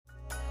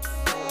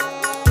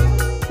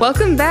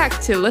Welcome back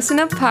to Listen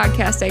Up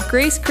Podcast at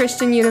Grace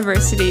Christian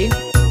University.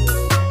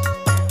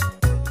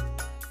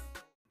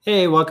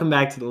 Hey, welcome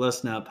back to the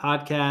Listen Up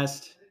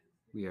Podcast.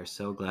 We are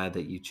so glad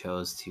that you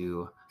chose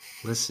to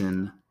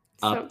listen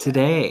up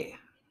today.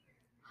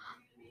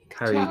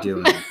 How are you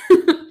doing?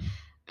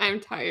 I'm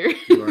tired.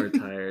 You are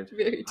tired.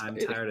 Very tired. I'm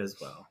tired as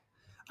well.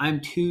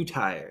 I'm too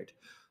tired.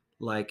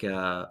 Like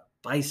a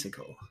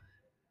bicycle.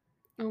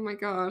 Oh my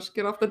gosh,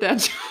 get off the dad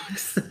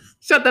jokes.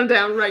 Shut them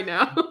down right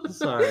now.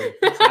 Sorry.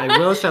 I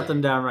will shut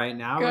them down right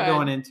now. Good. We're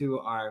going into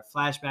our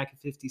flashback of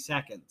 50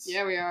 seconds.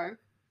 Yeah, we are.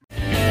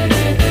 I'm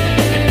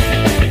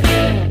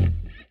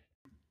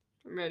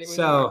ready.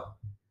 So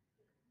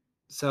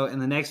in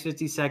the next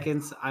 50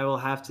 seconds, I will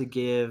have to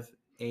give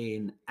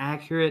an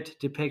accurate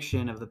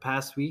depiction of the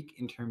past week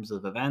in terms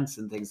of events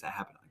and things that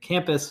happened on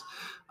campus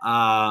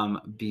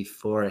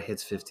before it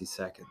hits 50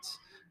 seconds.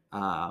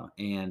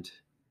 And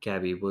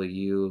Gabby, will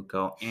you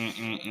go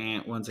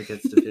once it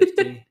gets to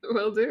 50?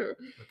 Will do.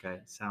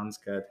 Okay, sounds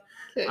good.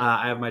 Okay.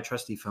 I have my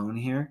trusty phone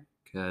here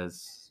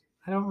because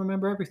I don't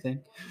remember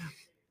everything.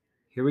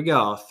 Here we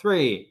go.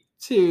 3,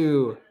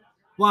 2,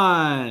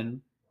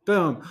 1.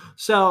 Boom.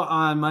 So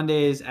on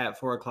Mondays at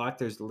 4 o'clock,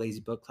 there's the Lazy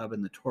Book Club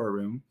in the tour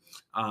room.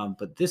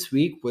 But this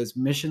week was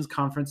missions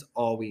conference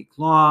all week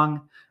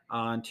long.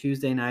 On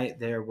Tuesday night,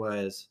 there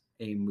was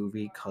a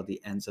movie called The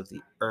Ends of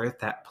the Earth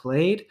that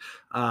played.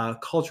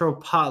 Cultural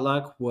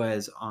potluck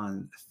was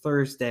on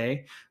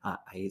Thursday. I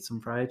ate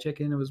some fried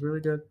chicken. It was really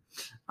good.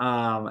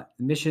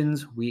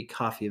 Missions week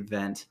coffee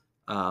event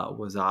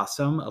was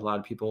awesome. A lot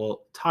of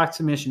people talked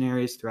to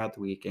missionaries throughout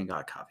the week and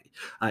got coffee.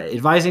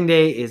 Advising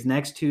day is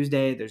next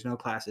Tuesday. There's no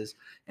classes.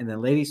 And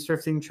then ladies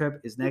thrifting trip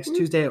is next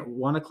Tuesday at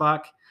 1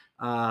 o'clock.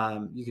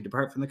 You can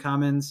depart from the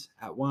commons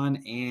at 1,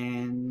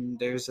 and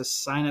there's a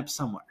sign up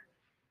somewhere.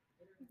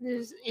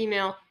 There's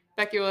email.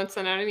 Becky will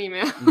send out an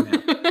email.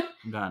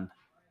 I'm done.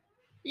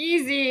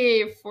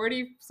 Easy.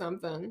 40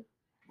 something.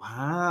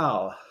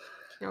 Wow.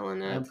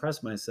 Killing it. I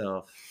impressed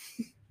myself.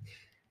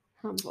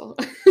 Humble.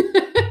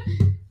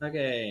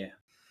 Okay,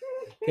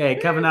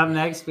 coming up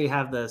next, we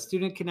have the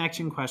student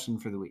connection question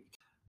for the week.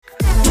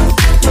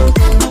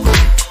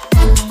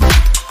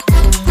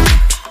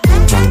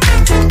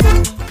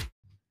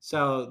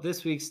 So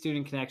this week's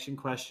student connection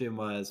question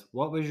was,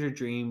 what was your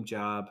dream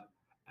job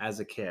as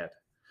a kid?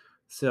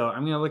 So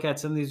I'm going to look at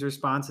some of these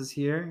responses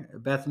here.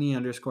 Bethany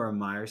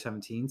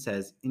 _Meyer17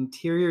 says,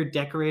 interior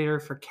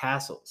decorator for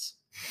castles.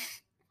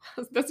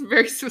 That's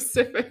very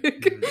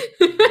specific.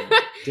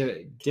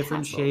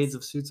 Different shades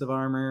of suits of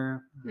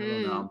armor. I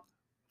don't know.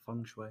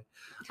 Feng shui.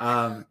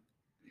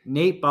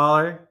 Nate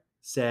Baller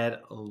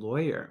said a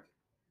lawyer.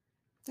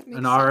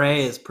 An RA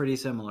is pretty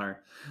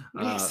similar.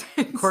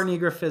 Courtney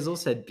Graffizzle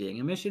said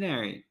being a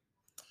missionary.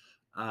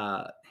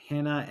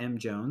 Hannah M.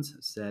 Jones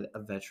said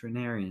a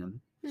veterinarian.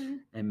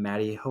 And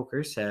Maddie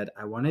Hoker said,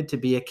 I wanted to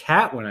be a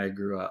cat when I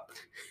grew up.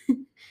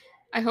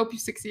 I hope you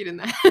succeed in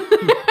that.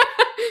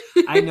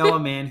 I know a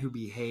man who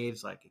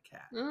behaves like a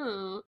cat.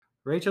 Oh.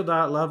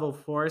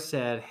 Rachel.level4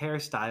 said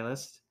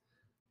hairstylist.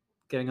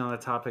 Getting on the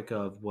topic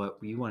of what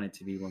we wanted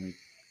to be when we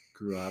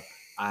grew up,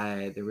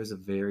 there was a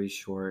very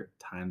short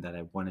time that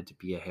I wanted to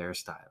be a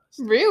hairstylist.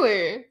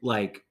 Really?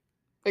 Like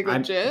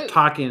legit? I'm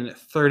talking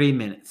 30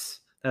 minutes.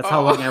 That's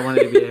how long I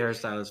wanted to be a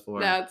hairstylist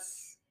for.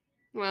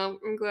 Well,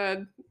 I'm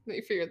glad that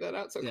you figured that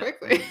out so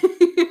quickly.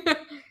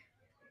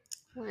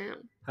 Wow.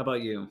 How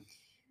about you?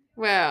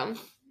 Well,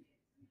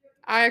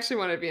 I actually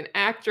wanted to be an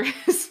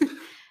actress.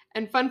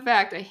 And fun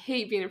fact, I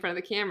hate being in front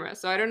of the camera.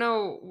 So I don't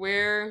know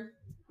where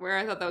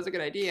I thought that was a good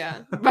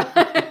idea. But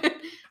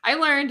I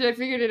learned and I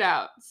figured it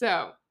out.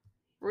 So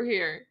we're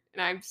here.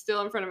 And I'm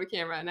still in front of a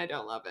camera and I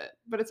don't love it.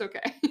 But it's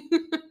okay.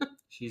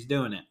 She's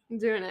doing it. I'm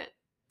doing it.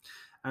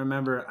 I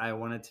remember I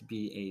wanted to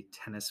be a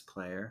tennis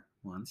player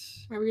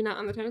once. Why were you not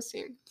on the tennis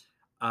team?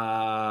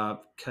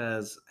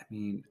 Because,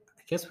 I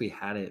guess we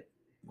had it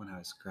when I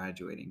was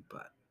graduating,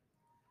 but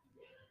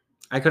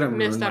I couldn't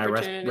ruin my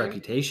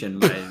reputation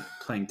by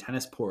playing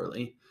tennis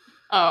poorly.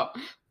 Oh,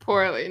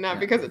 poorly. Not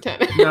because of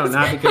tennis. No,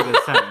 not because of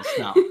tennis,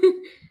 no.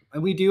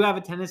 And we do have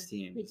a tennis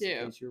team. We do.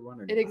 In case you're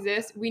wondering. It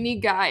exists. We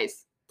need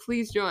guys.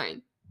 Please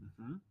join.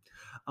 Mm-hmm.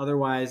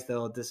 Otherwise,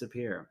 they'll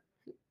disappear.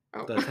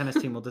 Oh. The tennis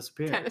team will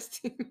disappear. Tennis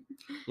team.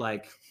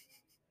 Like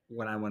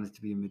when I wanted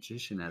to be a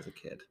magician as a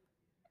kid.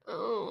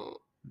 Oh.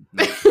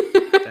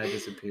 Mm-hmm. That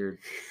disappeared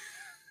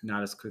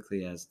not as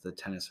quickly as the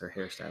tennis or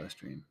hairstylist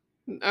dream.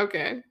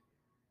 Okay.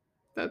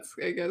 That's,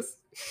 I guess,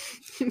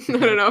 I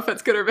don't know if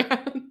that's good or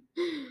bad.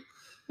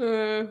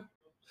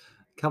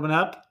 Coming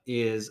up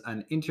is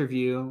an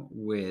interview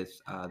with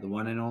the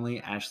one and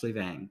only Ashley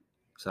Vang.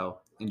 So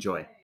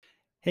enjoy.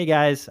 Hey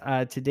guys,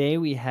 today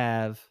we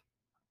have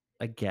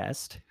a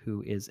guest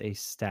who is a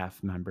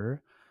staff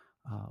member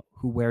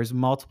who wears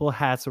multiple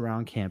hats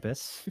around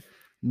campus,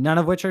 none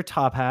of which are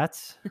top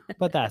hats,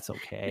 but that's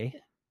okay.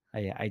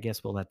 I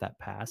guess we'll let that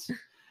pass.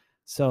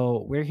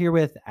 So we're here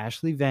with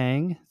Ashley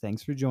Vang.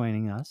 Thanks for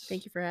joining us.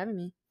 Thank you for having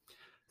me.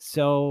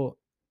 So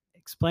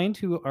explain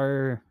to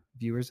our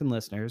viewers and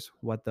listeners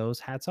what those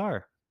hats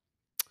are.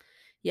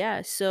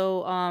 Yeah.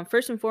 So,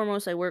 first and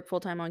foremost, I work full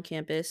time on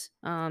campus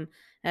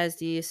as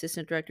the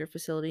assistant director of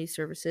facility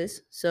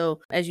services.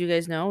 So, as you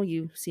guys know,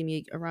 you see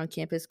me around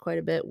campus quite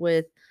a bit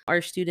with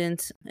our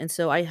students. And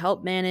so I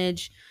help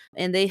manage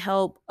and they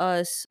help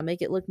us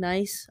make it look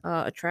nice,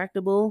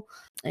 attractable,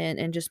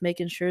 and just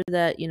making sure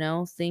that,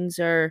 things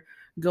are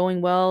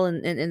going well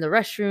in the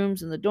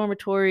restrooms, in the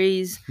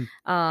dormitories,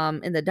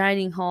 in the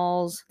dining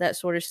halls, that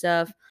sort of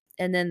stuff.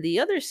 And then the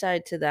other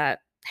side to that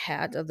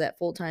hat of that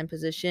full-time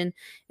position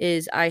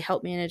is I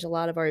help manage a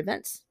lot of our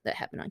events that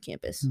happen on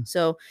campus. Hmm.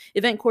 So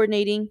event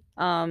coordinating,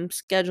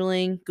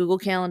 scheduling, Google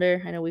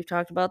Calendar. I know we've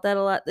talked about that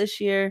a lot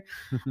this year.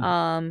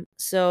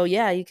 So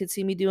yeah, you could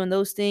see me doing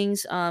those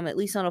things at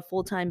least on a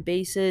full-time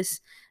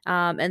basis.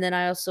 And then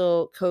I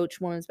also coach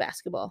women's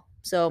basketball.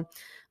 So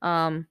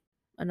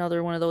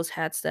another one of those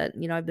hats that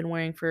I've been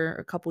wearing for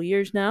a couple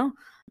years now,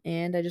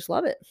 and I just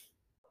love it.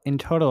 In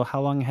total,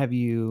 how long have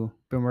you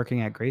been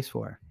working at Grace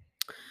for?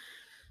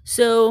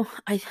 So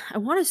I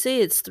want to say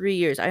it's 3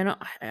 years. I don't.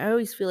 I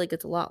always feel like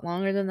it's a lot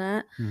longer than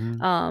that.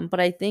 Hmm. But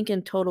I think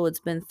in total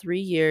it's been 3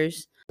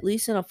 years, at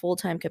least in a full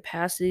time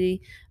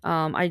capacity.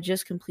 I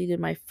just completed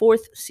my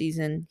fourth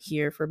season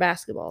here for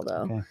basketball,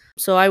 though. Okay.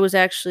 So I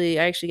actually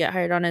got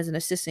hired on as an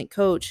assistant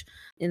coach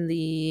in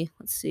the,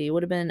 let's see,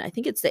 would have been, I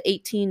think it's the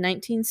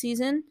 18-19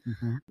 season.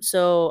 Hmm.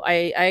 So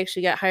I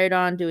actually got hired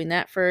on doing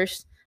that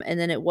first, and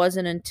then it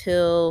wasn't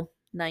until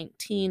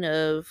 19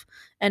 of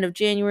end of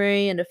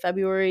January, end of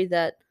February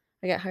that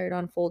I got hired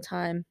on full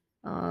time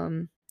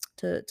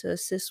to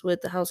assist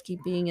with the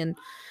housekeeping and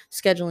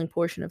scheduling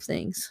portion of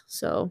things.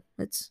 So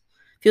it's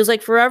feels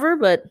like forever,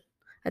 but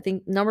I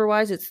think number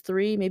wise it's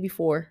 3, maybe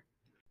 4.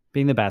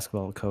 Being the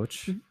basketball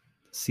coach, Mhm.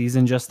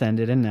 season just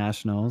ended in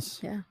nationals.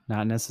 Yeah,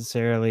 Not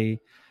necessarily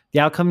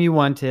the outcome you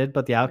wanted,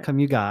 but the right. outcome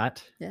you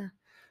got. Yeah,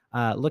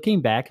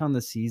 Looking back on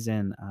the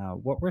season,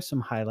 what were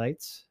some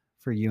highlights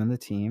for you and the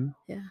team,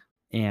 yeah.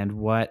 and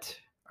what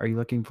are you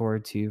looking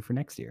forward to for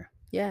next year?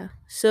 Yeah.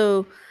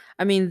 So,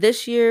 I mean,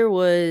 this year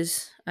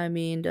was,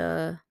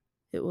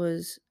 it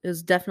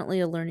was definitely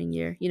a learning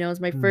year. It was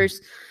my Mm.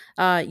 first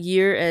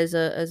year as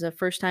a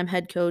first time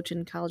head coach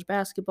in college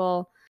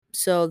basketball.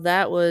 So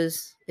that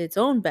was its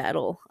own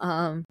battle,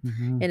 Hmm.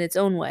 in its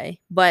own way.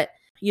 But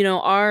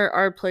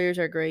our players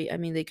are great. I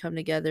mean, they come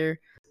together.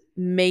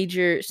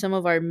 Some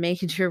of our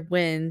major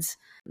wins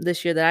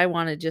this year that I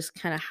want to just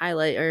kind of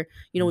highlight are,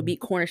 we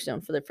beat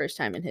Cornerstone for the first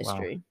time in Wow.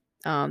 history.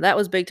 That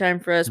was big time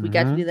for us. We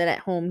got to Hmm. do that at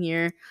home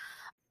here.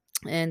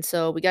 And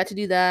so we got to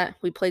do that.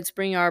 We played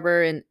Spring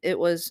Arbor, and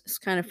it's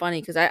kind of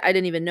funny because I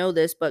didn't even know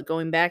this, but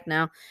going back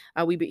now,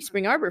 we beat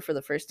Spring Arbor for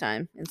the first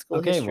time in school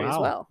Okay. history as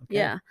Wow. well. Okay.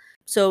 Yeah.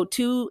 So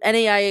two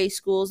NAIA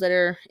schools that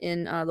are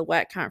in the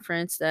WAC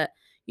conference that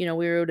we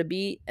were able to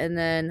beat, and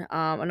then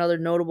another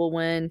notable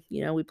win.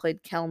 We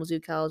played Kalamazoo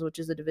College, which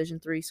is a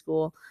Division III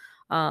school,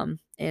 and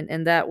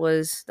that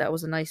was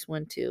a nice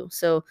win too.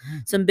 So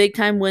some big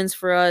time wins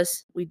for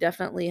us. We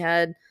definitely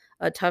had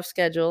a tough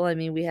schedule. I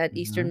mean, we had Mm-hmm.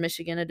 Eastern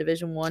Michigan, a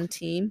Division I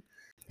team,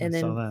 I and saw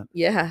then that.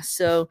 yeah,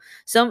 so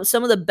some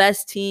of the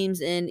best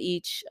teams in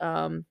each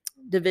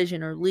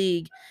division or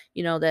league,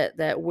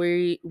 that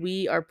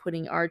we are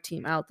putting our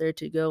team out there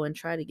to go and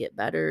try to get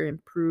better,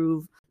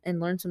 improve,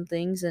 and learn some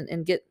things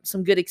and get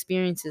some good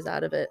experiences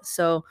out of it.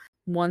 So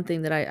one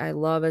thing that I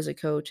love as a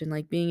coach and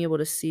like being able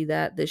to see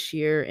that this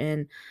year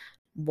and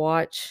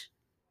watch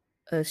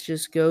us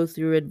just go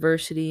through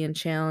adversity and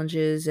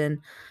challenges and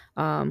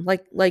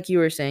like you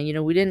were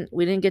saying, we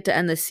didn't get to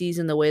end the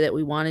season the way that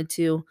we wanted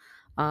to.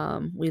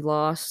 We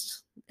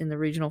lost in the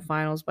regional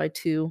finals by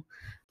 2.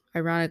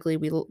 Ironically,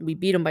 we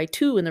beat them by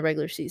 2 in the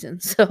regular season.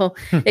 So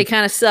it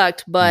kind of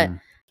sucked, but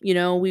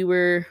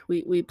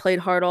Mm. we played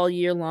hard all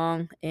year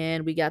long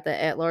and we got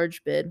that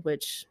at-large bid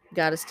which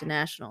got us to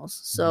nationals.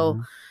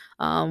 So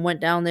Mhm. went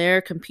down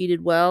there,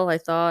 competed well. I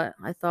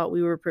thought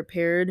we were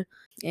prepared,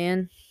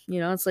 and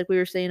it's like we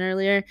were saying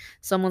earlier,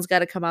 someone's got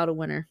to come out a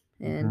winner,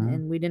 and Mhm.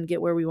 and we didn't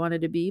get where we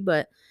wanted to be,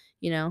 but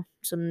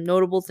some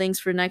notable things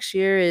for next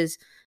year is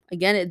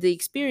again the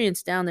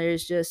experience down there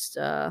is just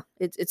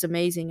it's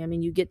amazing. I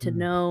mean, you get to Mm.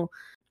 know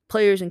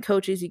players and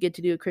coaches, you get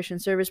to do a Christian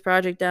service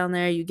project down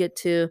there, you get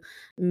to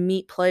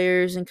meet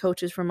players and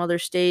coaches from other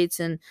states,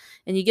 and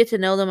you get to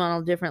know them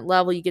on a different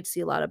level. You get to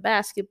see a lot of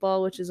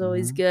basketball, which is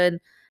always Mhm.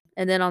 good.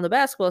 And then on the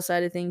basketball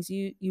side of things,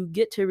 you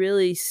get to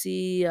really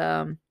see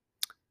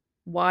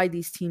why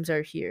these teams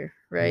are here,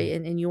 Mm. right?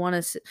 And you want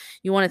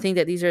to think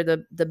that these are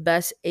the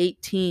best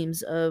 8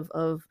 teams of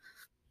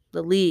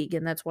the league,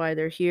 and that's why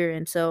they're here.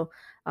 And so,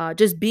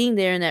 just being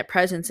there in that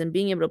presence and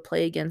being able to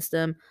play against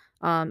them,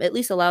 at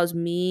least allows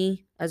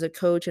me as a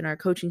coach and our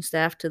coaching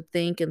staff to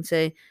think and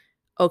say,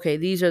 okay,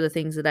 these are the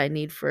things that I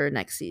need for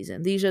next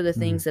season. These are the Mm.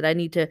 things that I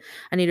need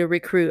to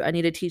recruit. I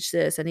need to teach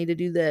this. I need to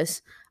do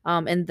this.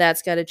 And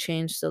that's got to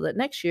change so that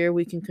next year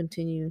we can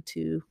continue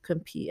to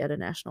compete at a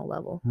national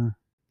level. Mm.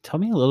 Tell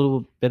me a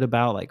little bit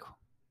about like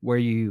where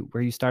you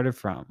started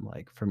from,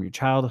 like from your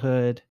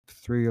childhood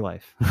through your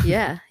life.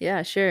 Yeah,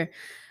 yeah, sure.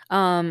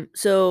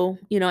 So,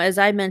 as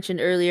I mentioned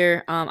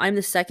earlier, I'm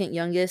the second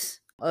youngest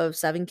of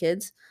 7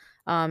 kids.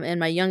 And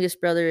my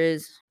youngest brother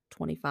is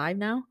 25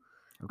 now.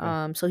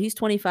 Okay. So he's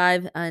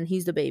 25 and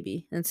he's the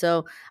baby. And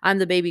so I'm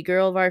the baby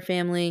girl of our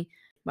family.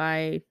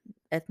 My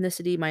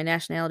ethnicity, my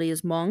nationality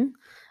is Hmong,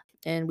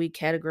 and we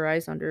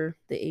categorize under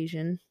the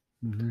Asian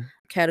Mm-hmm.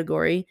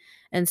 category.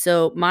 And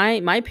so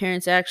my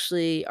parents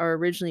actually are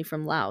originally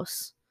from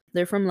Laos.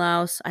 They're from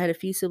Laos. I had a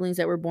few siblings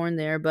that were born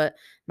there, but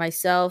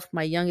myself,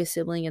 my youngest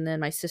sibling, and then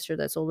my sister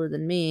that's older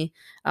than me,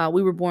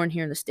 we were born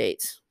here in the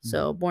States.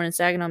 So born in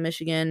Saginaw,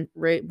 Michigan,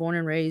 born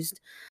and raised.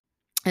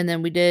 And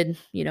then we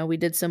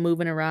did some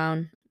moving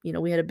around.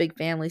 We had a big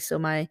family, so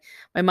my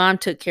mom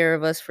took care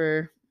of us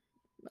for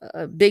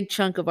a big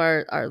chunk of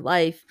our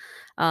life,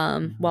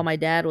 while my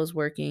dad was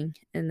working.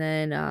 And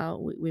then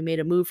we made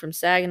a move from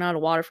Saginaw to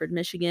Waterford,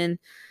 Michigan,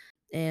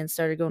 and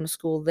started going to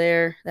school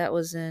there. That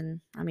was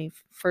in,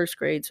 first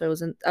grade. So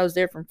I was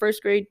there from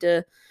first grade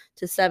to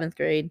seventh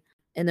grade.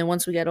 And then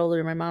once we got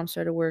older, my mom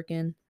started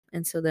working.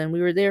 And so then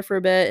we were there for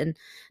a bit and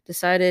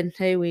decided,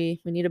 hey,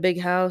 we need a big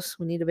house.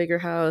 We need a bigger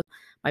house.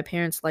 My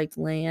parents liked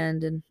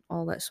land and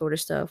all that sort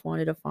of stuff,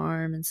 wanted a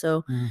farm. And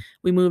so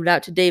we moved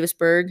out to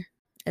Davisburg,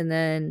 and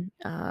then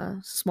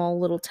small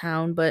little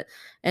town, but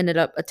ended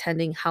up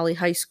attending Holly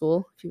High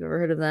School, if you've ever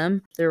heard of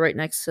them. They're right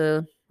next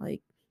to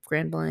like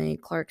Grand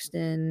Blanc,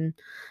 Clarkston,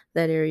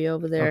 that area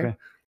over there. Okay.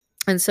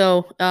 And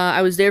so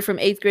I was there from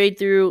 8th grade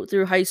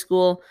through high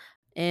school.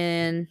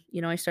 And,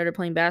 I started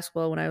playing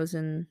basketball when I was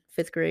in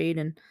 5th grade.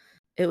 And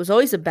it was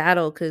always a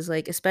battle because,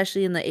 like,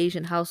 especially in the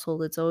Asian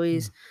household, it's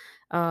always,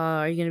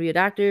 are you going to be a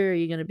doctor? Are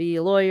you going to be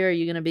a lawyer? Are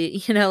you going to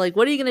be, like,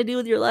 what are you going to do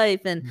with your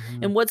life? And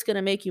what's going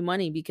to make you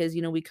money? Because,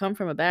 we come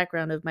from a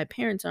background of, my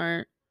parents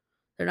they're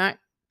not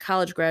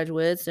college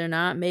graduates. They're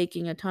not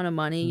making a ton of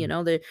money.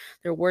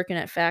 They're working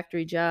at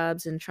factory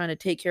jobs and trying to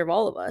take care of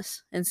all of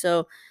us. And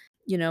so,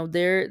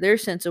 their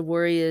sense of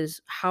worry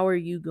is, how are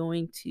you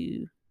going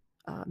to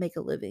make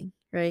a living,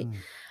 right?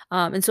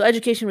 And so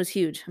education was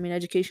huge.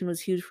 Education was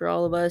huge for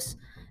all of us.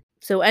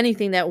 So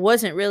anything that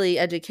wasn't really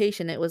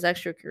education, it was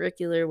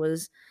extracurricular,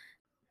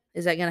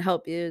 is that going to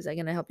help you? Is that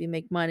going to help you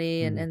make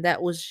money? And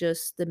that was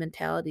just the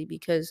mentality,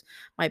 because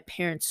my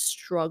parents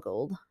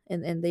struggled,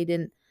 and they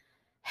didn't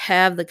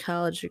have the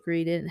college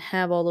degree, didn't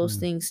have all those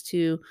things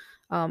to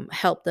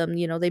help them.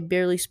 They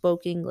barely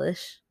spoke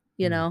English,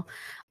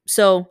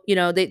 so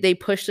they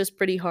pushed us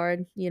pretty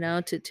hard,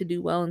 to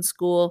do well in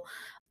school.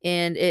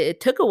 And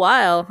it took a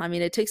while.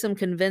 It took some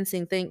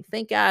convincing.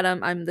 Thank God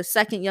I'm the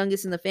second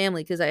youngest in the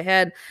family, because I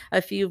had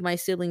a few of my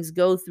siblings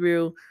go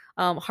through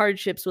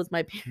hardships with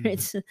my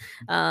parents,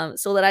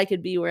 so that I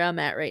could be where I'm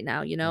at right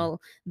now.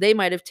 They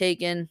might have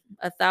taken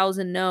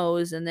 1,000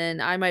 no's, and then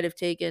I might have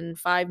taken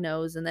 5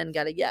 no's and then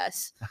got a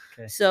yes.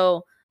 Okay.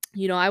 So,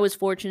 I was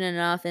fortunate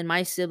enough, and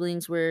my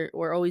siblings were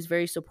always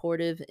very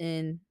supportive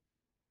in,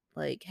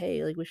 like,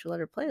 hey, like, we should let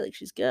her play, like,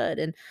 she's good.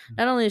 And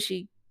not only is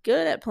she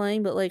good at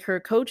playing, but like, her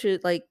coaches,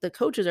 like, the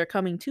coaches are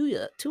coming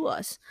to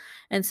us.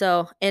 And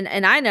so, and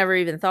I never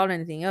even thought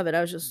anything of it.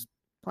 I was just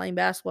playing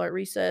basketball at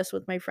recess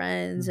with my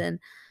friends, and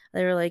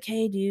they were like,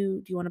 hey, do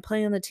you want to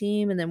play on the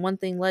team? And then one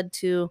thing led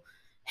to,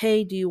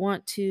 hey, do you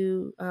want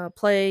to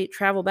play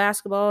travel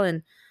basketball?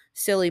 And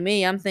silly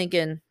me, I'm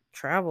thinking,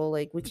 travel,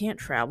 like, we can't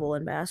travel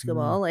in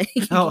basketball. Like,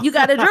 Oh. you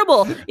got to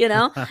dribble,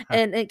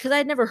 and because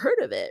I'd never heard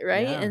of it,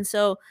 right? Yeah. And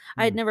so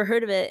I had never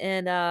heard of it.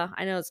 And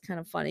I know it's kind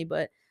of funny,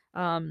 but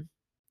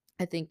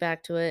I think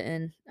back to it,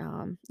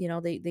 and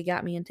they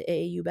got me into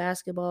AAU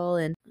basketball.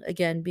 And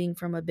again, being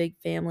from a big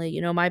family,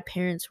 my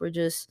parents were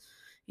just,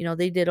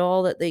 they did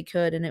all that they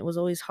could, and it was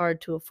always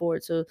hard to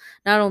afford. So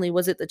not only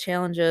was it the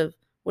challenge of,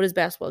 what is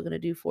basketball going to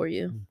do for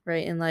you,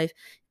 right, in life?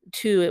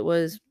 Two, it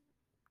was,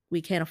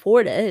 we can't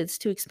afford it. It's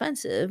too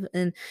expensive.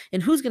 And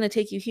who's going to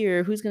take you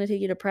here? Who's going to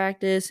take you to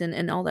practice,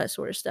 and all that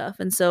sort of stuff.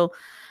 And so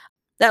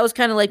that was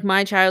kind of like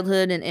my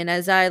childhood. And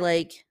as I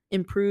like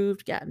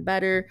improved, gotten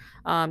better,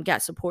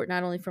 got support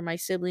not only from my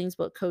siblings,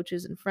 but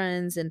coaches and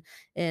friends.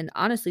 And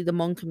honestly, the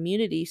Hmong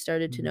community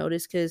started to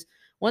notice, because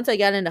once I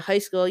got into high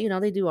school,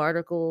 they do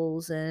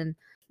articles, and,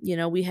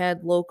 we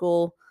had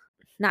local,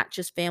 not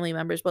just family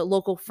members, but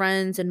local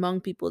friends and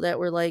Hmong people that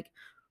were like,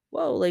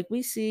 whoa, like,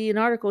 we see an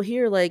article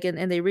here, like,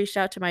 and they reached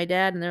out to my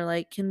dad, and they're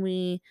like, can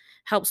we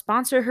help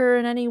sponsor her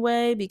in any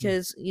way?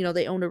 Because,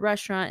 they owned a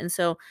restaurant. And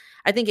so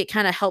I think it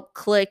kind of helped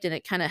clicked, and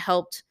it kind of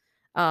helped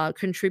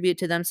contribute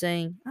to them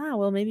saying,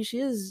 well, maybe she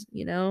is,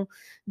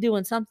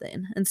 doing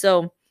something. And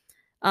so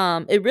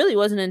it really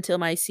wasn't until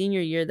my senior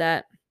year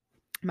that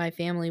my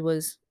family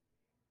was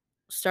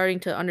starting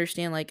to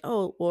understand, like,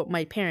 oh, well,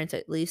 my parents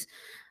at least,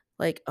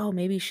 like, oh,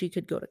 maybe she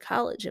could go to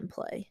college and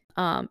play.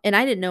 And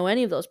I didn't know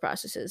any of those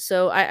processes.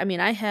 So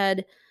I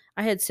had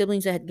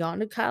siblings that had gone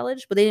to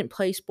college, but they didn't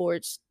play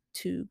sports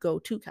to go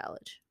to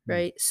college,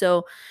 right?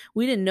 So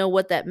we didn't know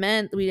what that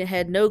meant. We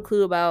had no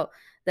clue about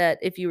that.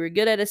 If you were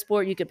good at a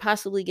sport, you could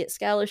possibly get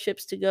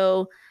scholarships to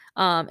go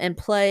and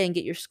play and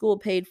get your school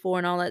paid for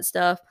and all that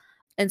stuff.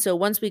 And so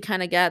once we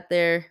kind of got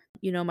there,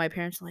 my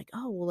parents were like,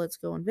 oh, well, let's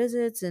go on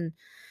visits. And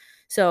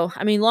so,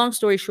 long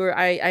story short,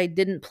 I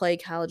didn't play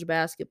college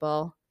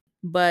basketball.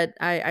 but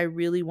I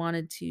really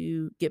wanted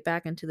to get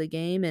back into the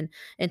game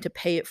and to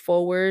pay it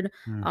forward.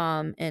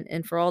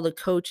 And for all the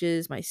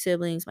coaches, my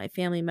siblings, my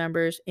family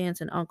members,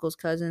 aunts and uncles,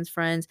 cousins,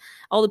 friends,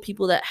 all the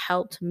people that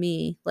helped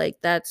me, like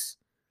that's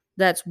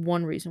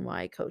one reason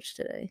why I coach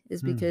today,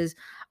 is because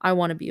I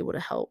want to be able to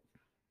help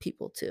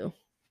people too.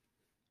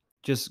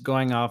 Just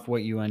going off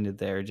what you ended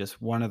there,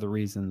 just one of the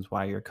reasons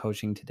why you're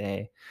coaching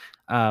today.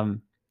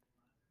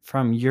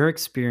 From your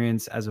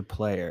experience as a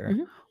player,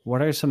 Mhm.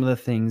 what are some of the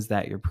things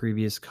that your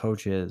previous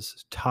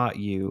coaches taught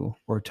you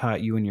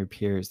and your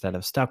peers that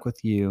have stuck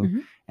with you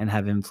Mhm. and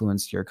have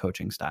influenced your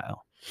coaching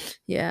style?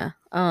 Yeah.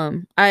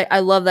 I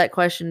love that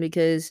question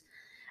because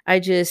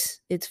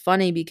it's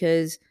funny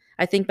because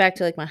I think back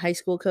to like my high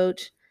school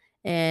coach,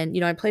 and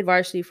I played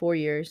varsity 4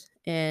 years,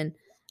 and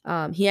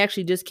he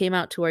actually just came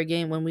out to our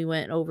game when we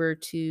went over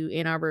to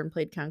Ann Arbor and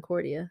played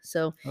Concordia.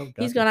 So Oh,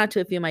 he's gotcha. gone out to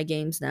a few of my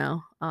games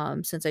now,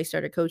 since I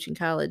started coaching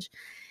college.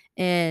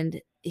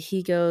 And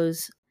he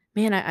goes,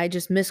 "Man, I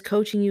just miss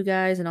coaching you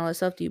guys and all that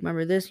stuff. Do you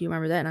remember this? Do you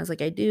remember that?" And I was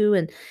like, "I do."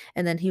 And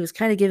then he was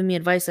kind of giving me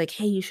advice like,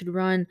 "Hey, you should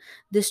run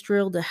this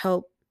drill to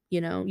help,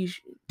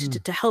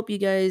 to help you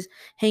guys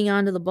hang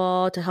on to the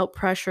ball, to help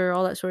pressure,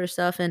 all that sort of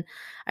stuff." And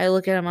I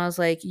look at him, I was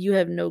like, "You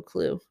have no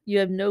clue. You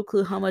have no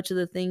clue how much of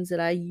the things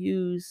that I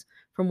use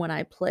from when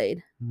I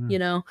played,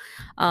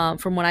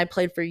 from when I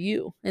played for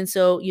you." And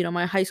so,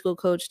 my high school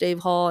coach, Dave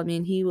Hall, I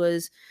mean, he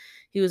was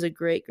a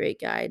great, great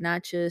guy,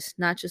 not just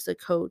a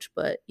coach,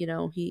 but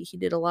he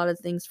did a lot of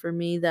things for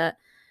me that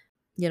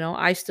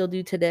I still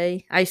do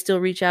today. I still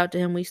reach out to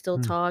him. We still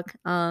talk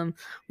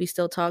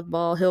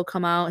ball. He'll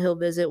come out, he'll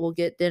visit, we'll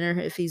get dinner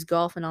if he's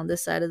golfing on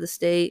this side of the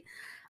state.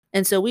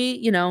 And so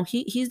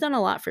he's done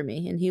a lot for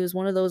me, and he was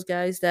one of those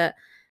guys that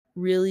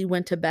really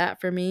went to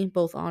bat for me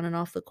both on and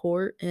off the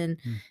court. And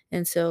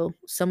so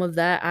some of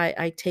that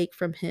I take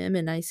from him,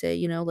 and I say,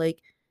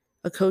 like,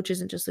 a coach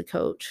isn't just a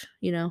coach.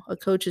 A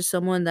coach is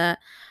someone that,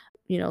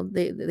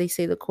 they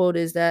say the quote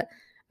is that,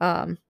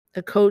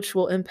 a coach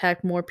will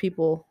impact more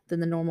people than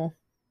the normal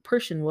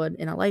person would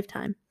in a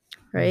lifetime,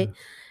 right?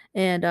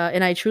 And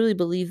I truly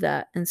believe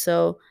that. And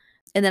so,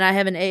 and then I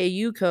have an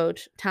AAU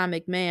coach, Tom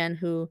McMahon,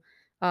 who,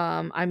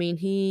 I mean,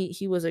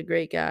 he was a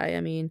great guy.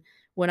 I mean,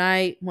 when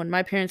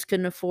my parents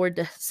couldn't afford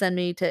to send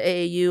me to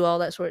AAU, all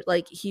that sort,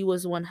 like, he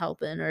was the one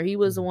helping, or he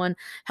was the one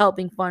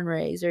helping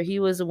fundraise, or he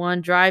was the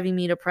one driving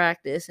me to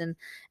practice, and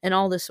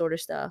all this sort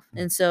of stuff.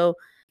 And so,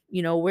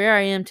 where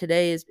I am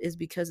today is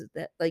because of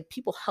that. Like,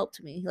 people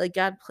helped me. Like,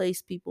 God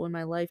placed people in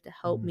my life to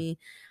help me,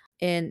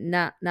 and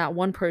not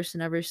one person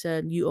ever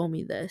said, "You owe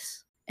me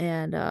this."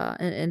 And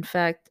in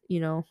fact,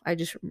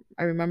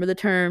 I remember the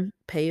term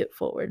 "pay it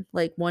forward."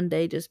 Like, one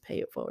day, just pay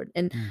it forward,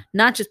 and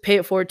not just pay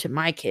it forward to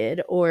my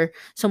kid or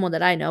someone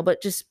that I know,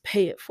 but just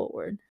pay it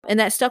forward. And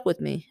that stuck with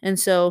me. And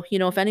so,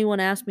 if anyone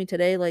asked me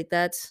today, like,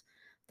 that's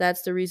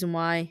the reason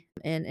why.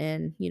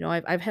 And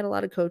I've had a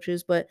lot of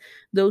coaches, but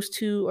those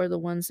two are the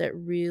ones that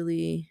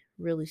really,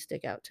 really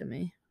stick out to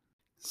me.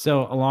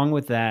 So, along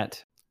with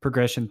that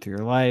progression through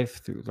your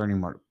life, through learning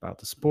more about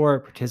the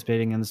sport,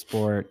 participating in the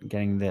sport,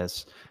 getting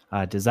this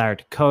desire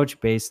to coach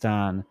based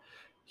on,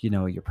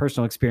 your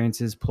personal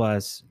experiences,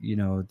 plus,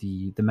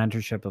 the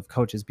mentorship of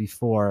coaches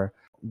before.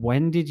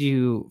 When did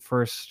you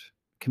first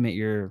commit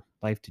your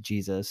life to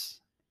Jesus,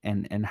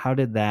 and how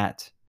did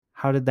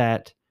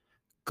that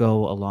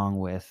go along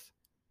with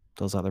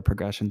those other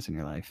progressions in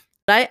your life?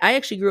 I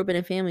actually grew up in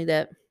a family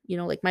that,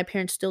 like, my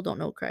parents still don't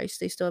know Christ.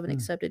 They still haven't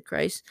accepted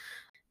Christ.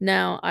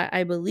 Now,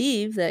 I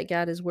believe that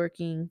God is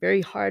working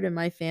very hard in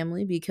my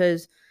family,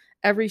 because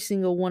every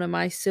single one of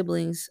my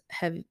siblings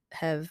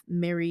have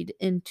married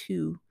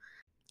into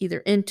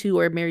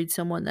or married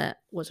someone that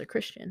was a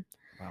Christian.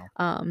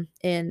 Wow.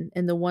 And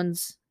the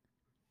ones,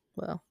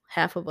 well,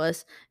 half of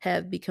us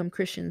have become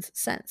Christians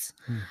since.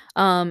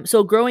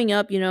 So growing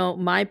up,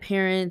 my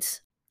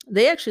parents,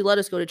 they actually let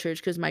us go to church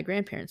because my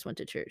grandparents went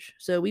to church.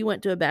 So we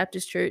went to a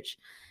Baptist church,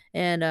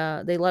 and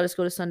they let us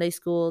go to Sunday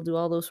school, do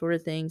all those sort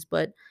of things.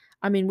 But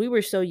I mean, we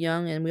were so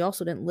young, and we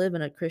also didn't live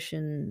in a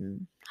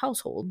Christian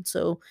household.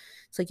 So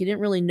it's like you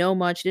didn't really know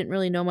much. You didn't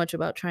really know much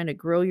about trying to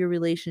grow your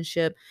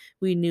relationship.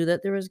 We knew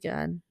that there was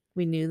God.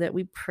 We knew that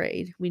we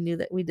prayed. We knew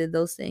that we did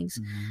those things.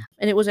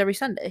 And it was every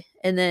Sunday.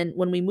 And then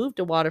when we moved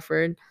to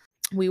Waterford,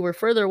 we were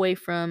further away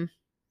from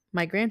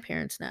my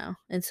grandparents now.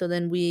 And so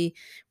then we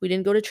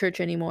didn't go to church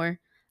anymore.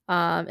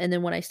 And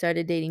then when I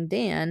started dating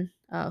Dan,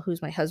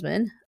 who's my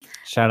husband,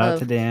 Shout out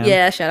to Dan.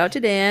 yeah, shout out to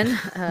Dan.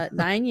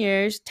 9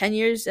 years, 10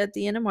 years at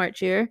the end of March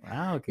here.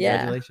 Wow, Yeah,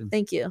 congratulations.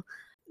 thank you.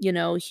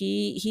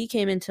 He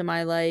came into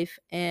my life,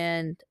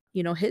 and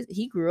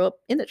he grew up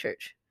in the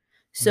church.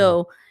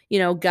 So,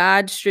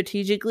 God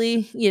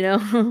strategically,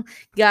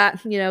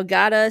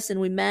 got us, and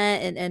we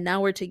met, and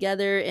now we're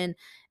together,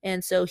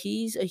 and so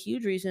he's a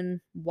huge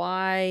reason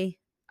why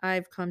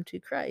I've come to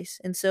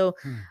Christ. And so,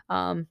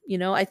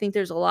 I think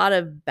there's a lot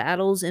of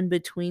battles in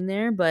between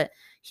there, but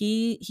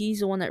he's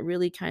the one that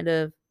really kind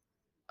of,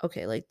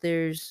 okay, like,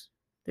 there's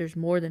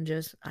more than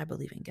just, I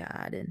believe in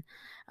God, and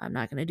I'm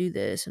not going to do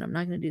this and I'm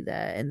not going to do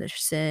that. And there's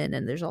sin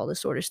and there's all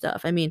this sort of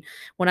stuff. I mean,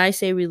 when I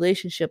say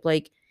relationship,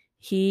 like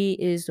he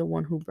is the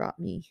one who brought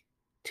me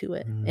to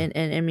it. Mm.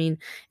 And I mean,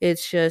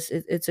 it's just,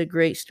 it's a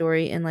great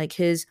story. And like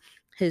his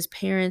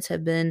parents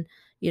have been,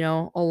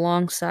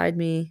 alongside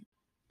me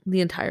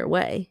the entire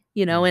way,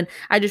 Mm. and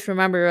I just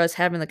remember us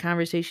having the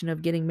conversation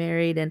of getting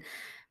married, and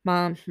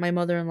my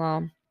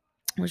mother-in-law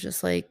was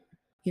just like,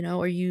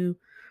 are you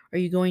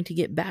going to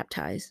get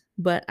baptized?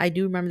 But I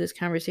do remember this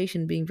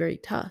conversation being very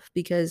tough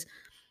because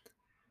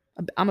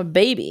I'm a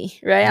baby,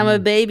 right? I'm a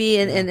baby,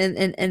 and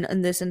Yeah.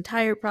 and this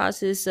entire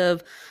process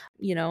of,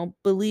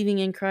 believing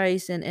in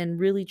Christ and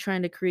really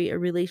trying to create a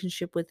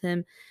relationship with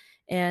him.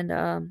 And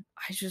I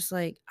just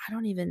like, I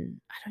don't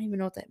even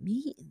know what that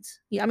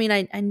means. Yeah, I mean,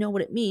 I know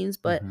what it means,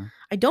 but Mhm.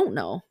 I don't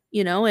know,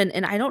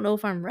 and I don't know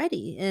if I'm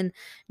ready. And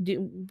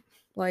do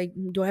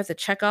do I have to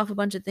check off a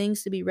bunch of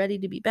things to be ready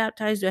to be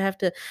baptized? Do I have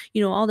to,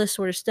 all this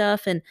sort of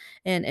stuff, and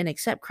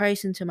accept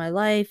Christ into my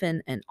life,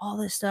 and all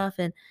this stuff.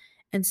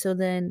 And so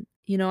then,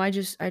 I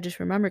just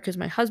remember, because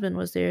my husband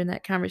was there in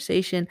that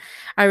conversation.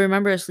 I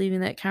remember us leaving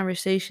that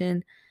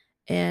conversation,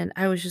 and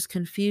I was just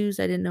confused.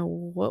 I didn't know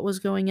what was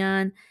going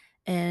on.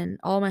 And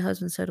all my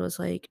husband said was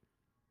like,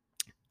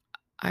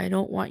 I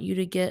don't want you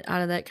to get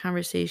out of that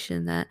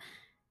conversation that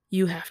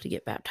you have to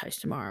get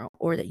baptized tomorrow,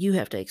 or that you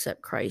have to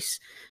accept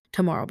Christ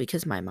tomorrow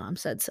because my mom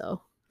said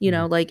so.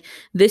 Mm. Like,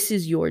 this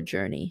is your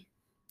journey,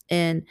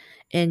 and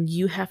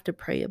you have to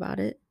pray about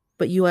it,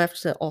 but you have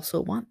to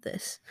also want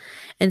this.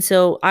 And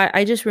so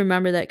I just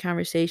remember that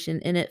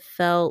conversation, and it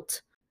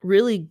felt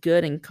really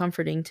good and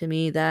comforting to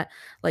me that,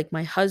 like,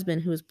 my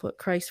husband, who has put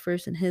Christ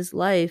first in his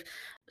life,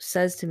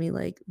 says to me,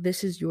 like,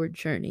 this is your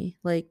journey.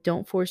 Like,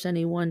 don't force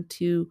anyone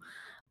to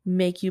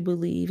make you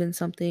believe in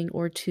something,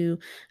 or to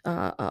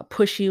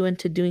push you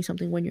into doing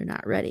something when you're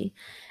not ready.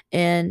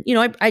 And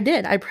I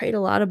did. I prayed a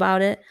lot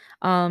about it.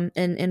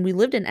 And we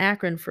lived in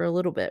Akron for a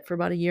little bit, for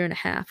about a year and a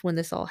half, when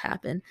this all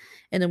happened.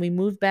 And then we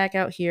moved back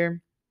out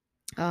here,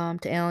 to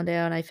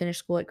Allendale, and I finished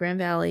school at Grand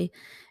Valley.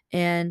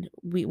 And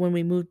when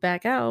we moved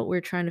back out, we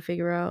are trying to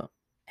figure out,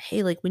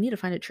 hey, like, we need to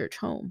find a church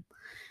home.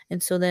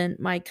 And so then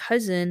my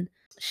cousin,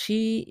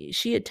 she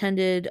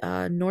attended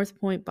North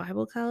Point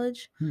Bible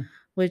College, Hmm.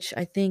 which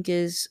I think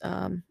is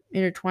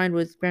intertwined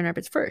with Grand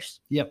Rapids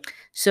First. Yep.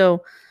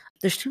 So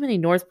there's too many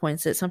North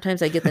Points that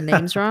sometimes I get the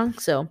names wrong.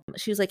 So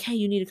she was like, "Hey,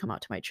 you need to come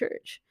out to my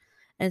church."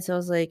 And so I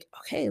was like,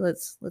 "Okay,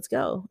 let's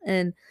go."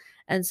 And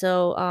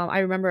so I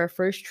remember our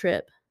first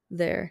trip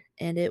there,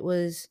 and it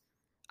was,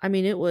 I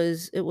mean, it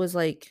was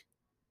like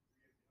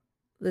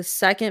the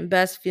second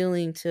best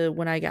feeling to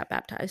when I got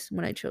baptized,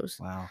 when I chose.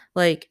 Wow.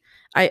 Like,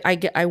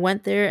 I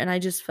went there, and I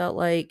just felt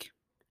like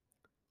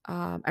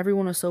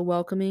everyone was so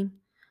welcoming.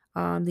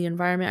 The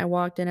environment I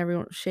walked in,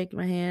 everyone would shake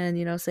my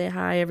hand, say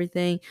hi,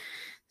 everything,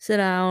 sit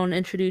down,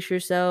 introduce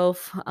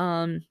yourself.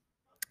 And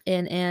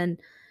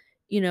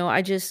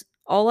I just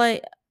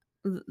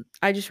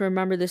I just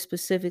remember this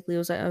specifically. It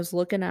was like, I was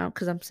looking out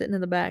because I'm sitting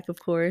in the back, of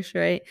course,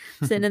 right?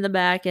 Sitting in the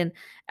back, and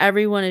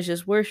everyone is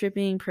just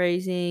worshiping,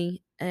 praising,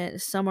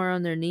 and some are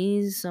on their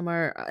knees, some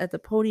are at the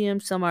podium,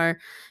 some are,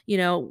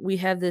 we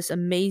have this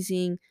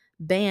amazing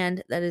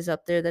band that is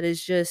up there that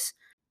is just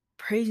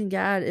praising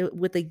God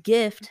with the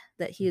gift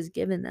that he has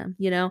given them,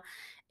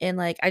 and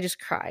like, I just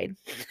cried.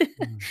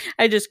 Mm.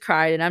 I just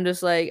cried, and I'm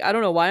just like, I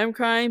don't know why I'm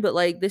crying, but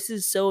like, this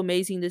is so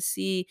amazing to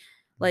see,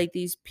 like,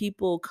 these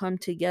people come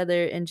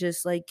together and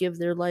just like give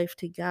their life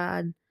to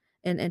God,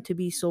 and to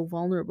be so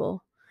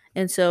vulnerable.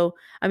 And so,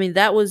 I mean,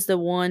 that was the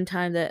one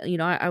time that,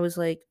 I was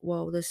like,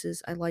 whoa,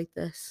 I like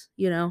this.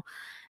 And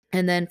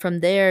then from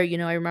there,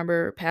 I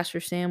remember Pastor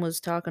Sam was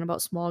talking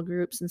about small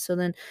groups. And so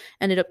then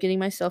ended up getting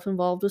myself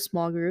involved with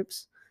small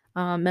groups.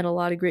 Met a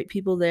lot of great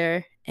people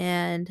there.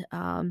 And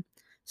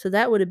so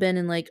that would have been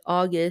in like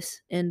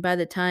August. And by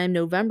the time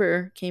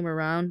November came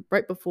around,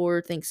 right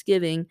before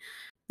Thanksgiving,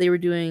 they were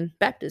doing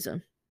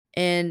baptism.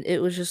 And it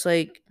was just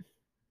like,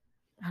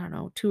 I don't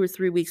know, 2 or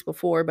 3 weeks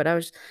before, but I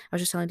was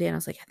just telling Dan, I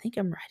was like, I think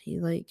I'm ready.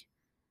 Like,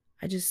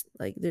 I just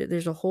like,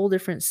 there's a whole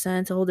different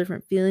sense, a whole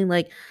different feeling.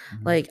 Like,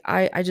 Mhm.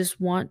 I just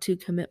want to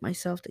commit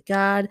myself to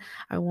God.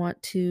 I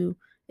want to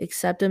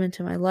accept him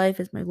into my life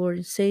as my Lord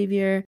and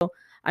Savior. So,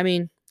 I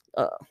mean,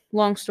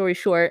 long story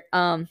short,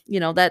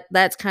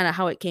 that's kind of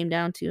how it came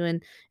down to.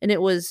 And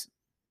it was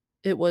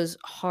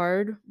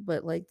hard,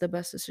 but like the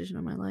best decision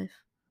of my life.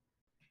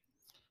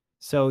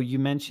 So you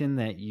mentioned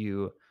that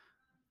you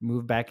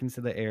moved back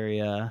into the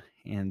area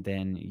and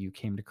then you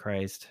came to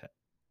Christ.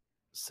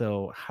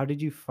 So how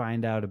did you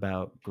find out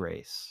about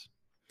grace?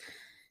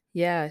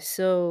 Yeah,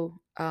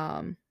 so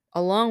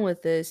along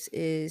with this,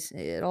 is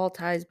it all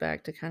ties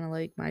back to kind of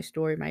like my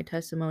story, my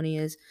testimony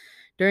is,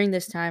 during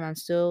this time I'm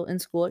still in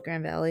school at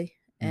Grand Valley.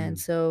 And Mm.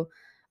 so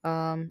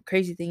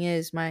crazy thing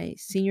is, my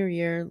senior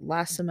year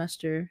last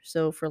semester,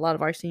 so for a lot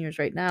of our seniors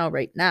right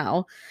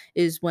now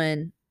is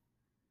when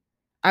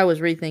I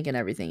was rethinking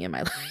everything in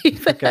my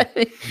life.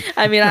 Okay.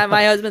 I mean,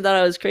 my husband thought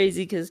I was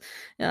crazy because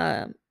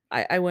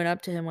I went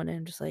up to him one day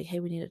and just like, hey,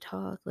 we need to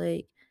talk.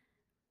 Like,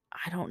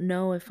 I don't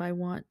know if I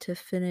want to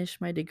finish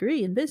my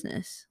degree in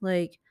business.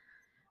 Like,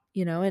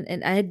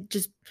 and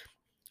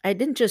I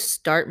didn't just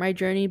start my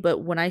journey, but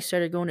when I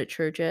started going to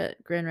church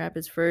at Grand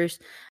Rapids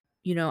first,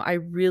 I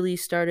really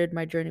started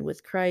my journey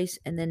with Christ,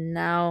 and then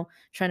now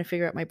trying to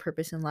figure out my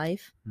purpose in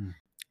life. Hmm.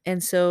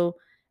 And so,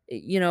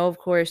 of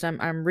course,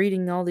 I'm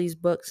reading all these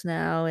books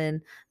now,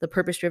 and The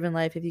Purpose Driven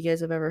Life, if you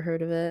guys have ever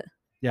heard of it.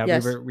 Yeah,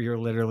 Yes. we were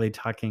literally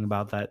talking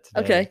about that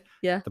today. Okay.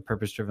 Yeah. The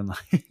Purpose Driven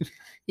Life.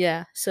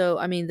 Yeah. So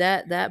I mean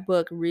that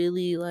book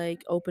really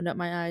like opened up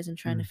my eyes and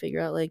trying to figure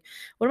out like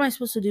what am I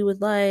supposed to do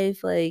with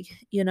life, like,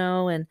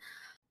 and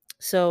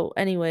so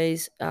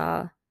anyways,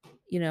 that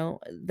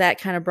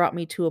kind of brought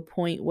me to a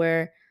point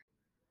where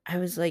I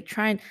was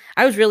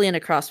really into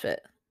CrossFit.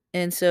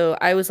 And so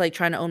I was like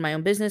trying to own my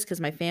own business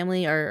because my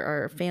family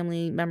are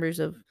family members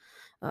of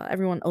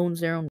everyone owns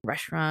their own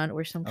restaurant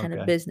or some kind of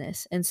Okay.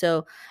 business. And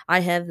so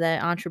I have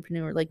that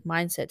entrepreneur like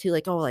mindset too,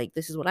 like, oh, like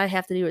this is what I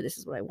have to do or this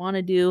is what I want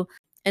to do.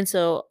 And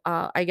so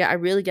I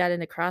really got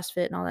into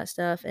CrossFit and all that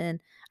stuff. And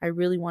I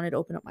really wanted to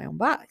open up my own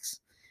box.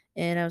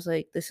 And I was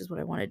like, this is what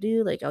I want to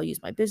do. Like I'll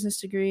use my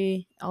business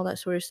degree, all that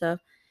sort of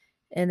stuff.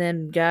 And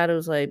then God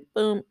was like,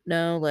 boom,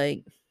 no,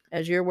 like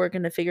as you're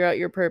working to figure out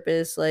your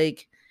purpose,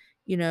 like,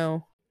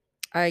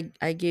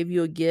 I gave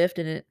you a gift,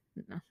 and it,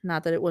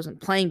 not that it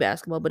wasn't playing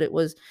basketball, but it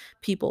was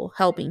people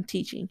helping,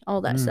 teaching,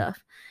 all that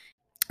stuff.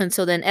 And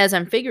so then as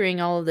I'm figuring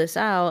all of this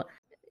out,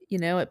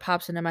 it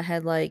pops into my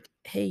head like,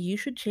 hey, you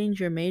should change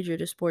your major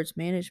to sports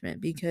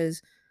management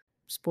because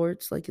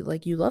sports, like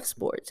you love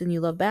sports and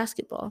you love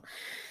basketball.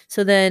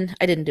 So then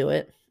I didn't do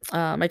it.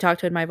 I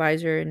talked to my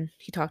advisor and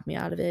he talked me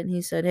out of it. And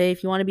he said, hey,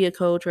 if you want to be a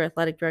coach or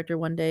athletic director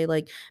one day,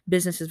 like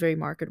business is very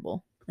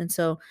marketable. And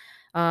so,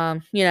 I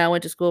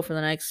went to school for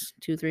the next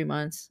 2-3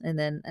 months, and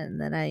then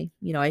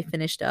I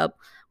finished up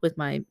with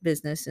my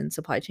business and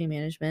supply chain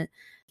management,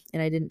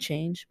 and I didn't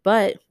change.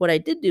 But what I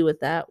did do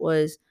with that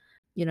was,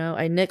 I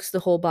nixed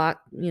the whole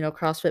box,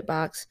 CrossFit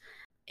box,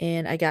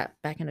 and I got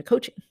back into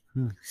coaching.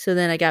 So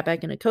then I got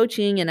back into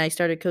coaching, and I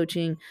started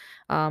coaching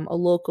a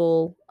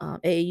local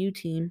AAU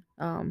team,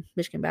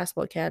 Michigan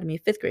Basketball Academy,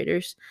 5th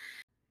graders.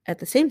 At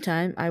the same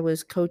time, I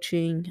was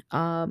coaching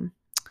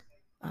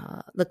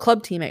the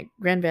club team at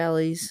Grand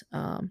Valley's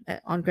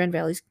on Grand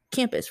Valley's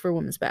campus for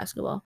women's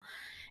basketball.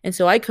 And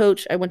so I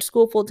went to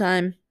school full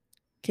time,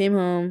 came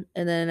home,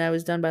 and then I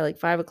was done by like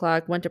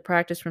 5:00. Went to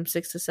practice from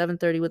 6 to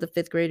 7:30 with the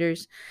 5th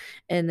graders,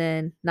 and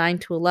then 9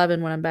 to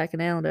 11 when I'm back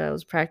in Allendale, I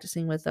was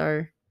practicing with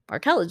our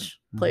college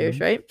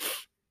players, right?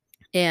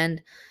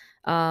 And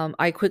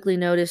I quickly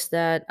noticed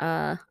that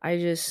I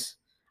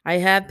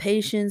have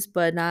patience,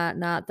 but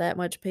not that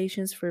much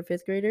patience for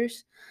 5th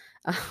graders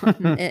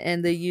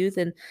and the youth.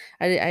 And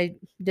I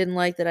didn't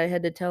like that I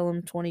had to tell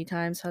them 20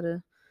 times how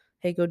to,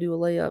 hey, go do a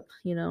layup,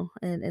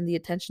 and the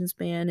attention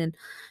span. And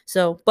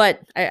so,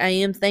 but I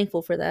am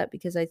thankful for that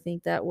because I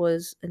think that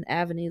was an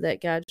avenue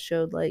that God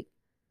showed like,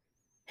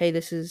 hey,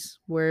 this is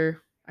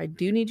where I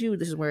do need you.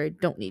 This is where I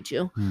don't need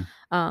you.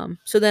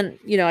 So then,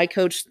 I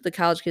coached the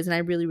college kids and I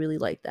really, really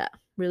liked that.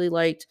 Really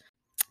liked.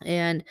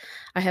 And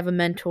I have a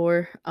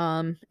mentor,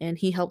 and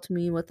he helped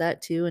me with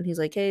that too. And he's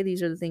like, hey,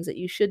 these are the things that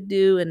you should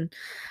do and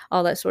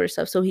all that sort of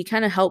stuff. So he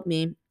kind of helped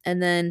me.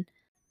 And then,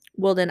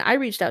 then I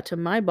reached out to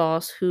my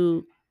boss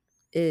who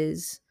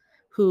is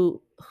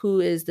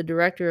the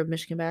director of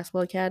Michigan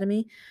Basketball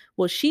Academy.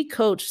 Well, she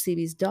coached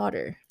CB's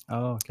daughter.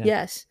 Oh, okay.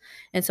 Yes.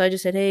 And so I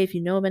just said, hey, if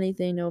you know of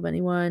anything, know of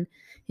anyone.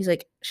 She's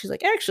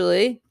like,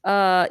 actually,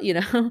 I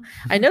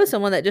know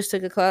someone that just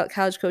took a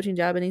college coaching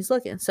job and he's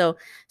looking. So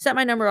sent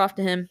my number off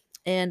to him,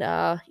 and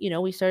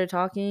we started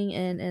talking,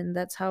 and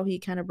that's how he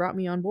kind of brought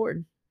me on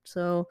board.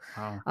 So,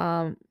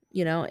 wow.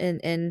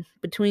 And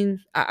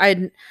between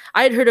I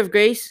had heard of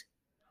Grace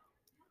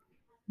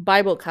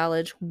Bible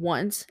College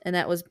once, and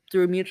that was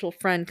through a mutual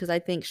friend because I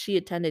think she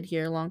attended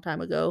here a long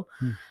time ago.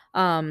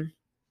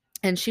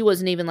 And she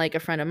wasn't even like a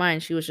friend of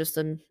mine. She was just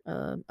a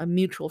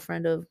mutual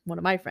friend of one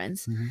of my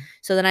friends.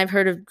 So then I've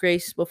heard of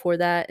Grace before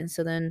that. And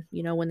so then,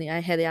 when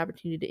I had the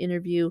opportunity to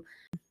interview,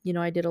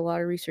 I did a lot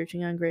of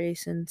researching on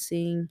Grace and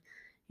seeing,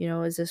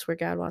 is this where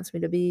God wants me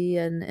to be?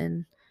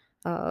 And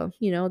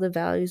the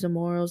values, the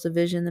morals, the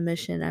vision, the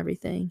mission,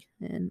 everything.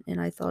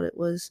 And I thought it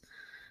was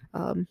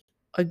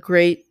a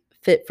great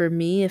fit for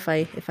me if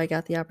I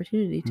got the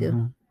opportunity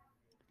to.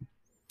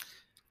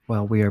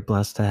 Well, we are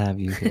blessed to have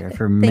you here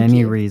for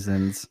many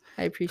reasons.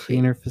 I appreciate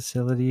cleaner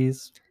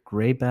facilities,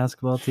 great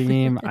basketball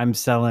team. I'm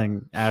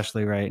selling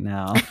Ashley right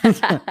now.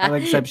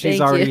 Except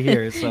she's already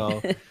here. So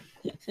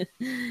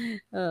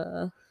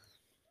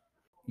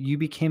you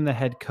became the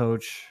head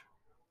coach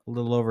a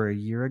little over a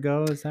year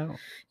ago, is that?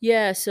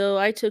 Yeah, so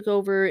I took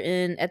over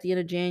at the end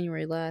of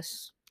January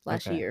last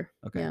year.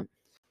 Okay.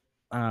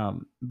 Yeah.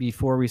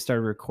 Before we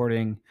started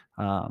recording,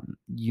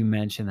 you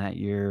mentioned that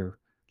you're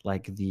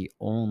like the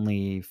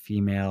only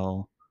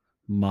female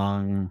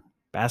Hmong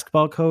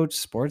basketball coach,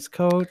 sports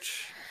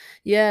coach?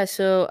 Yeah,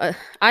 so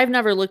I've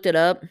never looked it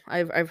up.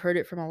 I've heard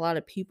it from a lot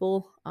of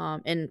people,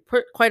 and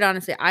quite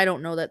honestly, I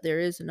don't know that there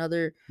is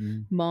another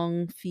Mm.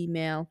 Hmong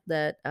female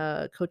that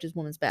coaches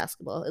women's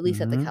basketball, at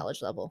least at the Mhm.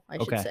 college level, I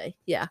should Okay. say.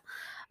 Yeah,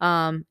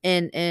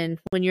 and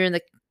when you're in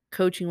the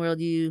coaching world,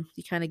 you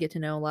kind of get to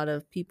know a lot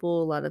of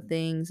people, a lot of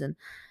things, and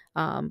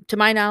to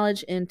my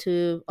knowledge, and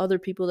to other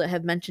people that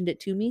have mentioned it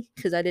to me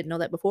because I didn't know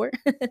that before.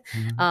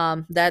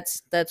 Mhm.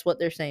 That's what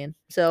they're saying.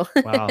 So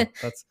Wow,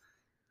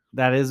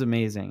 that is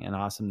amazing and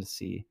awesome to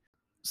see.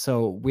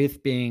 So,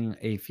 with being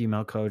a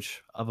female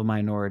coach of a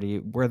minority,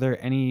 were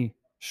there any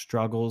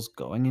struggles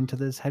going into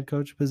this head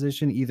coach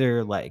position?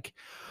 Either like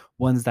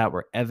ones that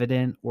were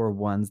evident or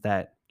ones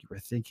that you were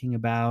thinking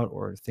about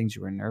or things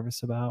you were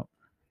nervous about?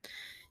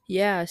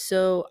 Yeah,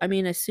 so I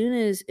mean, as soon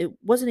as it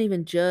wasn't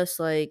even just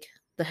like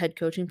the head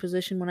coaching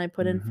position when I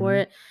put in for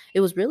Mhm.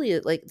 it was really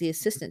like the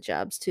assistant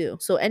jobs too.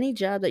 So any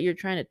job that you're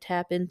trying to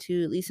tap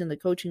into, at least in the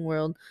coaching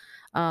world,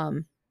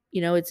 um,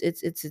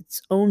 it's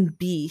its own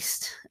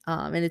beast,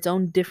 and its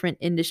own different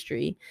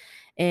industry.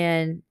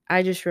 And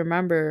I just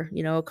remember,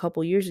 a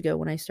couple years ago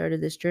when I started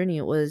this journey,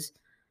 it was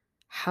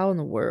how in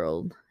the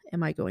world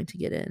am I going to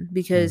get in?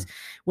 Because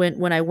Mm.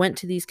 when I went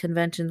to these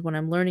conventions, when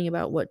I'm learning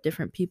about what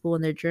different people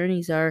and their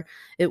journeys are,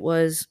 it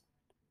was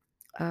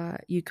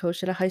you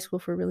coached at a high school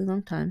for a really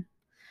long time.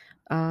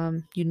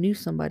 You knew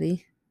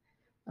somebody.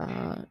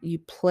 You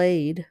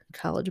played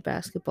college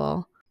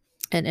basketball.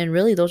 And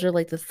really, those are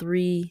like the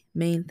three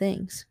main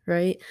things,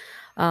 right?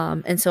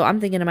 And so I'm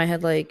thinking in my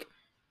head, like,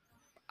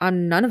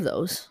 I'm none of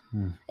those.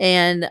 Mm.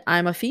 And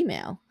I'm a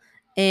female.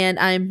 And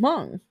I'm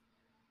Hmong,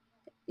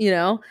 you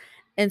know?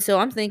 And so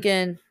I'm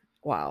thinking,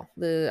 wow,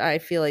 I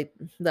feel like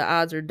the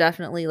odds are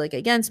definitely like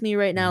against me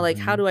right now. Like,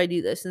 how Mhm. do I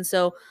do this? And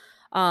so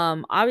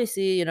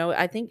obviously,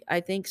 I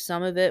think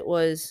some of it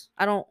was,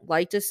 I don't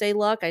like to say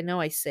luck. I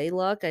know I say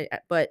luck,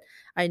 but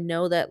I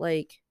know that,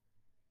 like,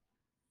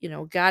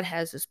 God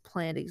has this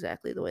planned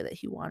exactly the way that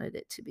he wanted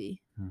it to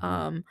be. Mhm.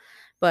 Um,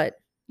 but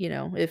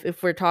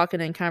if we're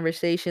talking in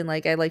conversation,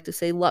 like, I like to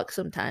say luck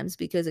sometimes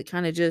because it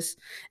kind of just,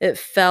 it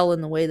fell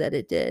in the way that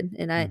it did.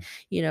 And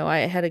Mm. I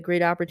had a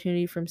great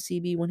opportunity from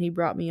CB when he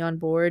brought me on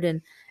board,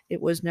 and it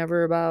was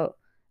never about,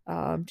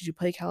 did you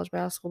play college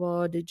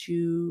basketball? Did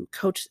you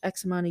coach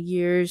X amount of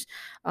years?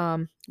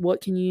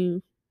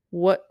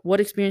 What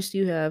experience do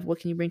you have? What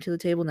can you bring to the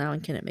table now?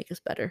 And can it make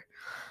us better?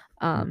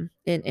 Mm.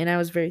 And I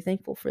was very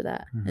thankful for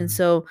that. And Mhm.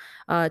 so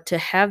to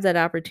have that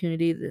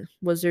opportunity,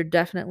 was there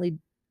definitely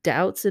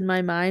doubts in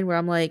my mind where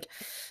I'm like,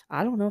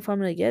 I don't know if I'm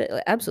going to get it.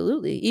 Like,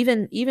 absolutely.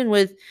 Even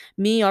with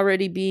me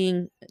already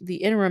being the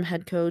interim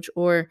head coach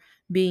or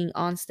being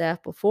on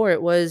staff before,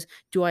 it was,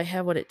 do I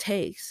have what it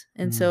takes?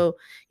 And Mm. so,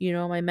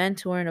 my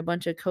mentor and a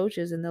bunch of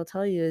coaches, and they'll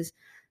tell you is,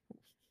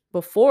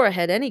 before I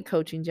had any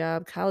coaching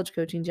job, college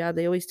coaching job,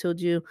 they always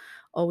told you,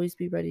 always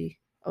be ready,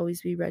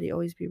 always be ready,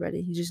 always be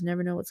ready. You just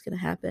never know what's going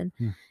to happen.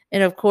 Mm.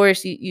 And of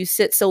course, you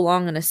sit so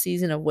long in a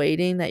season of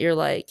waiting that you're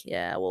like,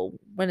 yeah, well,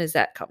 when is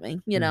that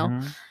coming?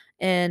 Mhm.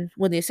 And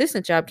when the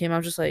assistant job came, I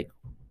was just like,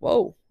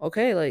 whoa,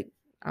 okay, like,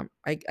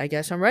 I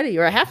guess I'm ready,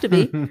 or I have to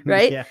be,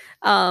 right? Yeah.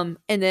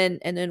 And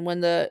then when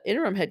the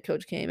interim head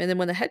coach came, and then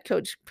when the head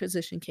coach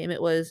position came,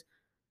 it was,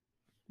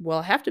 well,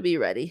 I have to be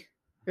ready,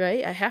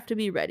 right? I have to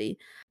be ready.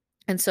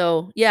 And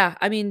so, yeah,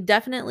 I mean,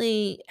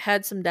 definitely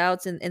had some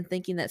doubts, and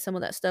thinking that some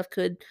of that stuff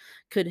could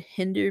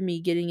hinder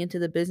me getting into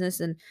the business,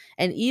 and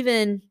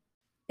even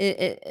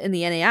in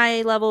the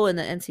NAIA level and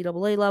the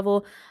NCAA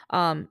level,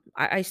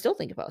 I still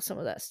think about some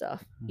of that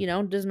stuff. It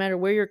doesn't matter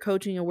where you're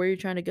coaching or where you're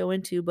trying to go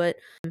into, but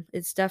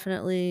it's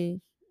definitely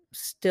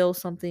still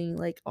something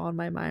like on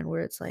my mind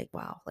where it's like,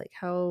 wow, like,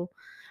 how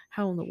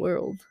in the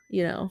world,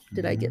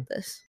 did I Mhm. get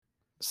this?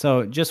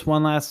 So, just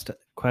one last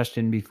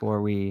question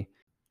before we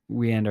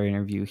end our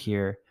interview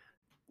here.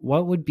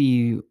 What would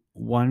be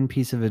one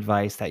piece of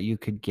advice that you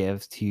could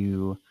give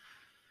to,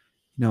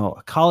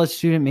 a college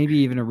student, maybe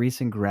even a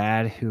recent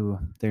grad who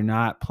they're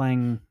not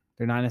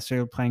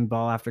necessarily playing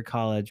ball after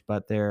college,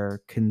 but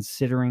they're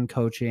considering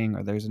coaching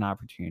or there's an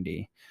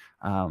opportunity.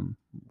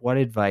 What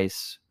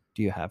advice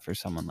do you have for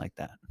someone like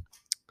that?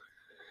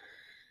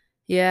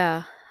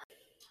 Yeah.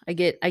 I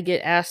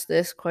get asked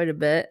this quite a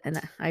bit,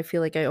 and I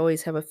feel like I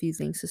always have a few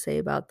things to say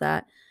about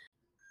that.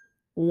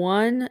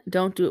 One,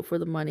 don't do it for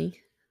the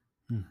money,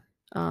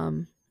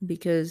 Mm.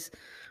 because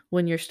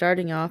when you're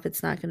starting off,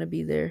 it's not going to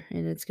be there,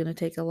 and it's going to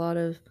take a lot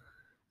of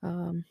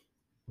um,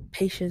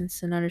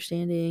 patience and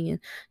understanding, and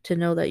to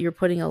know that you're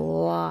putting a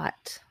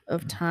lot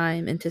of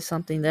time into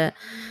something that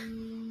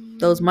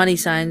those money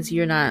signs,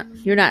 you're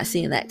not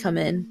seeing that come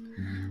in.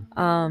 Mhm.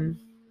 Um,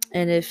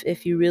 and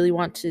if you really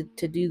want to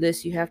do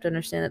this, you have to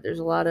understand that there's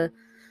a lot of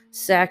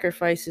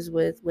sacrifices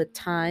with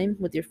time,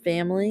 with your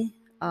family,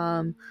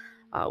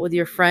 with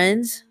your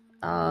friends,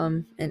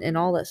 and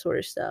all that sort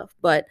of stuff.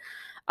 But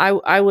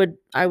I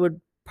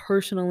would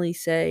personally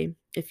say,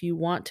 if you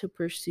want to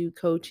pursue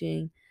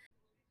coaching,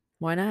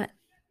 why not?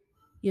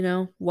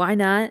 Why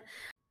not?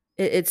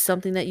 It's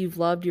something that you've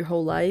loved your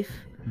whole life.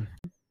 Mm.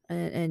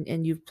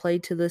 and you've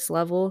played to this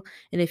level,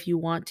 and if you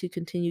want to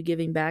continue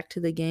giving back to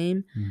the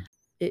game,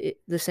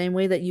 the same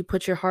way that you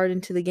put your heart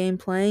into the game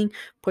playing,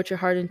 put your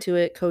heart into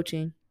it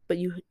coaching. But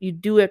you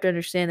do have to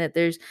understand that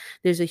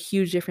there's a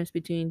huge difference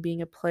between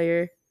being a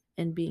player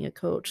and being a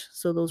coach.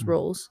 So those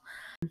roles.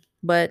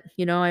 But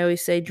I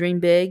always say dream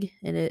big,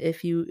 and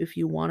if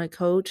you want to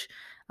coach,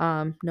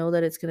 know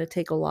that it's going to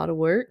take a lot of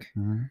work.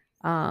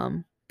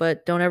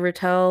 But don't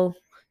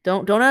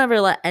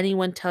ever let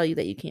anyone tell you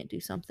that you can't do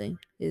something.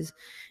 Is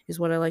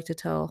what I like to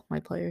tell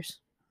my players.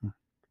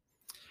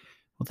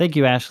 Well, thank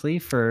you, Ashley,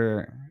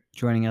 for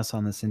joining us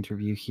on this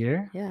interview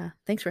here. Yeah,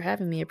 thanks for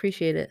having me.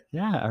 Appreciate it.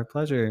 Yeah, our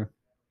pleasure.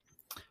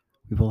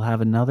 We will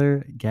have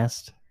another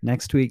guest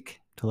next week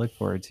to look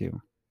forward to.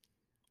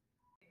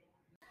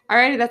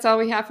 Alrighty, that's all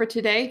we have for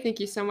today. Thank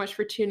you so much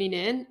for tuning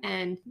in,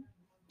 and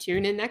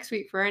tune in next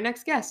week for our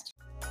next guest.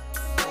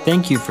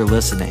 Thank you for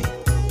listening.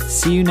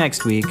 See you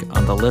next week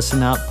on the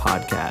Listen Up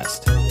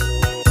podcast.